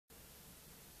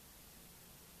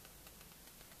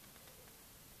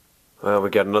Well,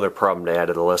 we got another problem to add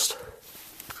to the list.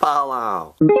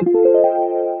 Follow.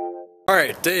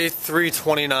 Alright, day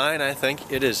 329, I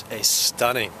think. It is a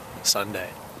stunning Sunday.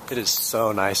 It is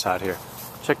so nice out here.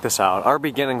 Check this out. Our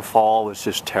beginning fall was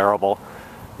just terrible.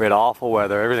 We had awful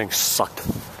weather. Everything sucked.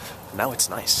 Now it's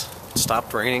nice. It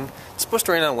stopped raining. It's supposed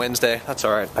to rain on Wednesday. That's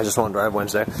alright. I just want to drive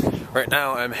Wednesday. Right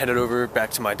now, I'm headed over back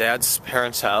to my dad's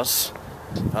parents' house.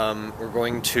 We're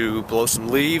going to blow some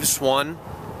leaves, 1.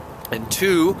 And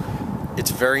 2,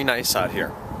 it's very nice out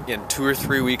here. In 2 or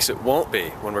 3 weeks it won't be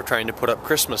when we're trying to put up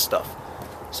Christmas stuff.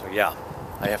 So yeah,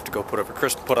 I have to go put up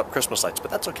Christmas lights, but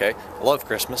that's okay. I love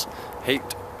Christmas. Hate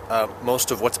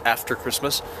most of what's after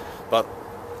Christmas, but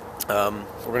we're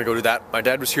gonna go do that. My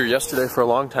dad was here yesterday for a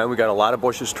long time. We got a lot of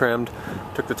bushes trimmed,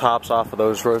 took the tops off of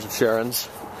those rows of Sharons.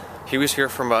 He was here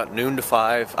from about noon to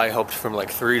 5. I hoped from like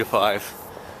 3 to 5.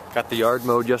 Got the yard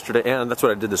mowed yesterday, and that's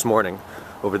what I did this morning.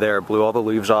 Over there, blew all the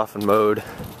leaves off and mowed.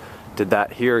 Did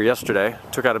that here yesterday.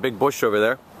 Took out a big bush over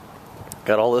there.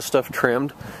 Got all this stuff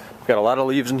trimmed. Got a lot of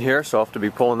leaves in here, so I'll have to be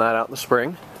pulling that out in the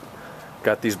spring.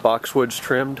 Got these boxwoods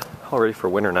trimmed, all ready for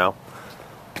winter now.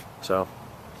 So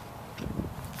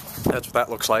that's what that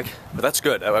looks like. But that's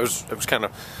good. I was kind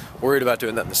of worried about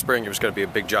doing that in the spring. It was going to be a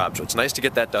big job, so it's nice to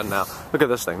get that done now. Look at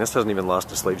this thing. This hasn't even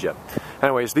lost its leaves yet.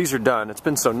 Anyways, these are done. It's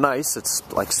been so nice. It's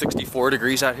like 64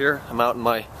 degrees out here. I'm out in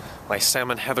my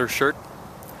salmon heather shirt.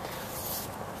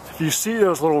 If you see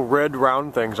those little red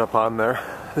round things up on there,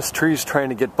 this tree's trying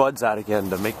to get buds out again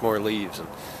to make more leaves, and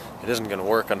it isn't going to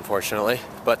work, unfortunately.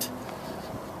 But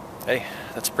hey,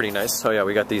 that's pretty nice. Oh yeah,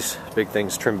 we got these big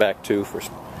things trimmed back too for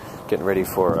getting ready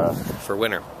for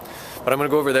winter. But I'm going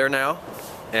to go over there now,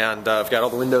 and I've got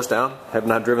all the windows down. Have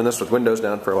not driven this with windows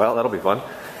down for a while. That'll be fun.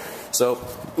 So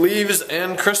leaves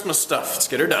and Christmas stuff. Let's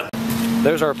get her done.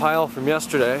 There's our pile from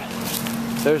yesterday.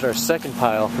 There's our second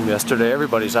pile from yesterday.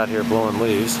 Everybody's out here blowing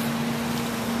leaves.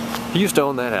 He used to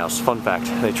own that house. Fun fact.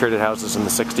 They traded houses in the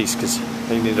 60s because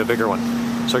they needed a bigger one.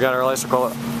 So we got our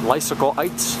icicle lights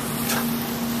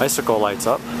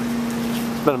up.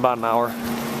 It's been about an hour.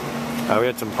 We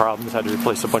had some problems. Had to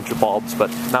replace a bunch of bulbs,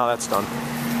 but now that's done.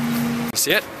 You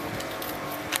see it?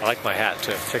 I like my hat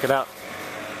too. Check it out.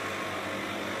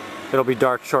 It'll be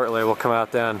dark shortly. We'll come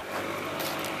out then.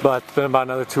 But it's been about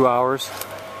another 2 hours.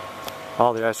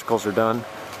 All the icicles are done.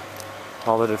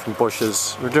 All the different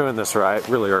bushes. We're doing this right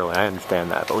really early, I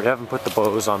understand that, but we haven't put the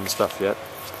bows on the stuff yet.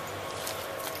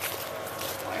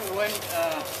 I went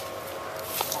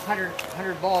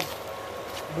 100 bulbs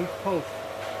each post,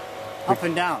 up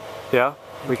and down. Yeah?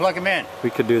 We plug them in.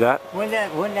 We could do that. When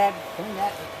that.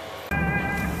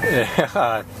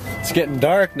 Yeah, it's getting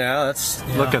dark now. That's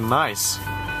looking nice.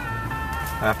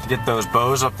 I have to get those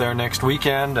bows up there next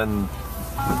weekend, and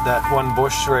that one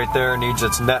bush right there needs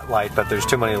its net light, but there's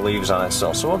too many leaves on it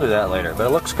still, so we'll do that later, but it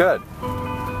looks good.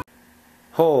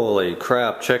 Holy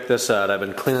crap, check this out. I've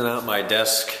been cleaning out my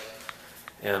desk,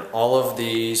 and all of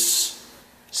these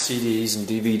CDs and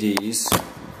DVDs.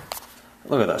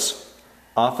 Look at this.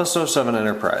 Office 07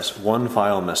 Enterprise, 1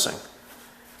 file missing.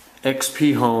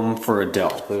 XP Home for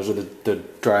Adele. Those are the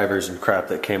drivers and crap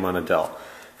that came on Adele.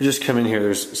 You just come in here,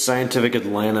 there's Scientific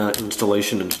Atlanta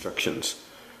installation instructions.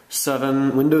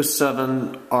 Windows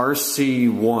 7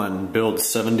 RC1 build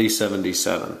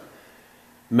 7077.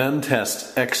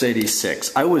 Memtest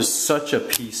x86. I was such a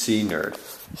PC nerd.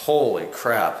 Holy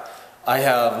crap. I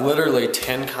have literally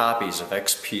 10 copies of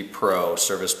XP Pro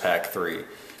Service Pack 3,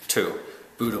 2,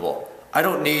 bootable. I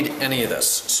don't need any of this.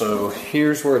 So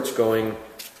here's where it's going.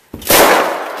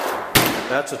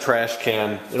 That's a trash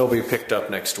can. It'll be picked up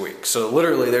next week. So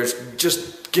literally there's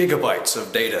just gigabytes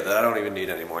of data that I don't even need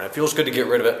anymore. And it feels good to get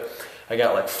rid of it. I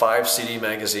got like 5 CD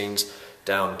magazines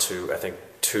down to, I think,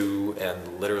 2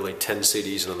 and literally 10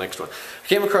 CDs in the next one. I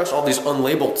came across all these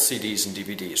unlabeled CDs and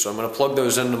DVDs. So I'm going to plug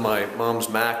those into my mom's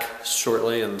Mac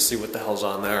shortly and see what the hell's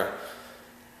on there.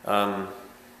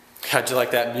 How'd you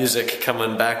like that music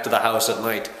coming back to the house at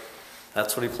night?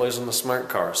 That's what he plays in the smart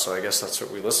car, so I guess that's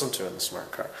what we listen to in the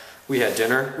smart car. We had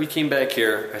dinner, we came back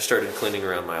here, I started cleaning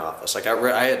around my office. I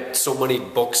had so many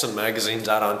books and magazines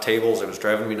out on tables, it was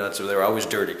driving me nuts, they were always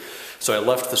dirty. So I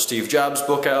left the Steve Jobs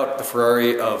book out, the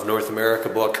Ferrari of North America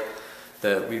book,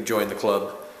 that we joined the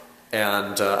club,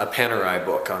 and a Panerai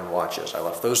book on watches. I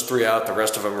left those 3 out, the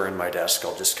rest of them are in my desk.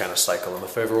 I'll just kind of cycle them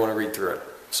if I ever want to read through it.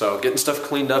 So getting stuff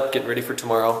cleaned up, getting ready for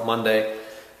tomorrow, Monday.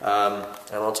 And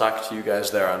I'll talk to you guys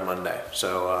there on Monday.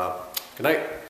 So, good night.